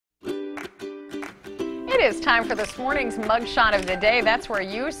is time for this morning's mug shot of the day. That's where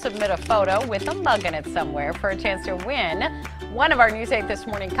you submit a photo with a mug in it somewhere for a chance to win one of our News 8 This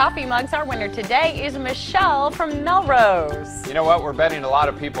Morning coffee mugs. Our winner today is Michelle from Melrose. You know what? We're betting a lot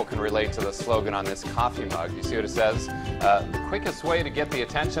of people can relate to the slogan on this coffee mug. You see what it says? The quickest way to get the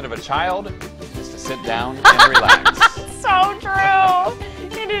attention of a child is to sit down and relax. So true.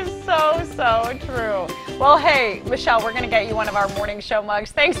 It is so true. Well, hey, Michelle, we're going to get you one of our morning show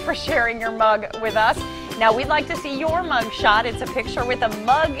mugs. Thanks for sharing your mug with us. Now, we'd like to see your mug shot. It's a picture with a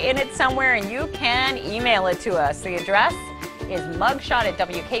mug in it somewhere, and you can email it to us. The address is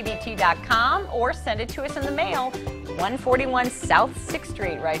mugshot@wkbt.com, or send it to us in the mail, 141 South 6th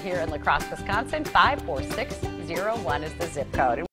Street, right here in La Crosse, Wisconsin. 54601 is the zip code.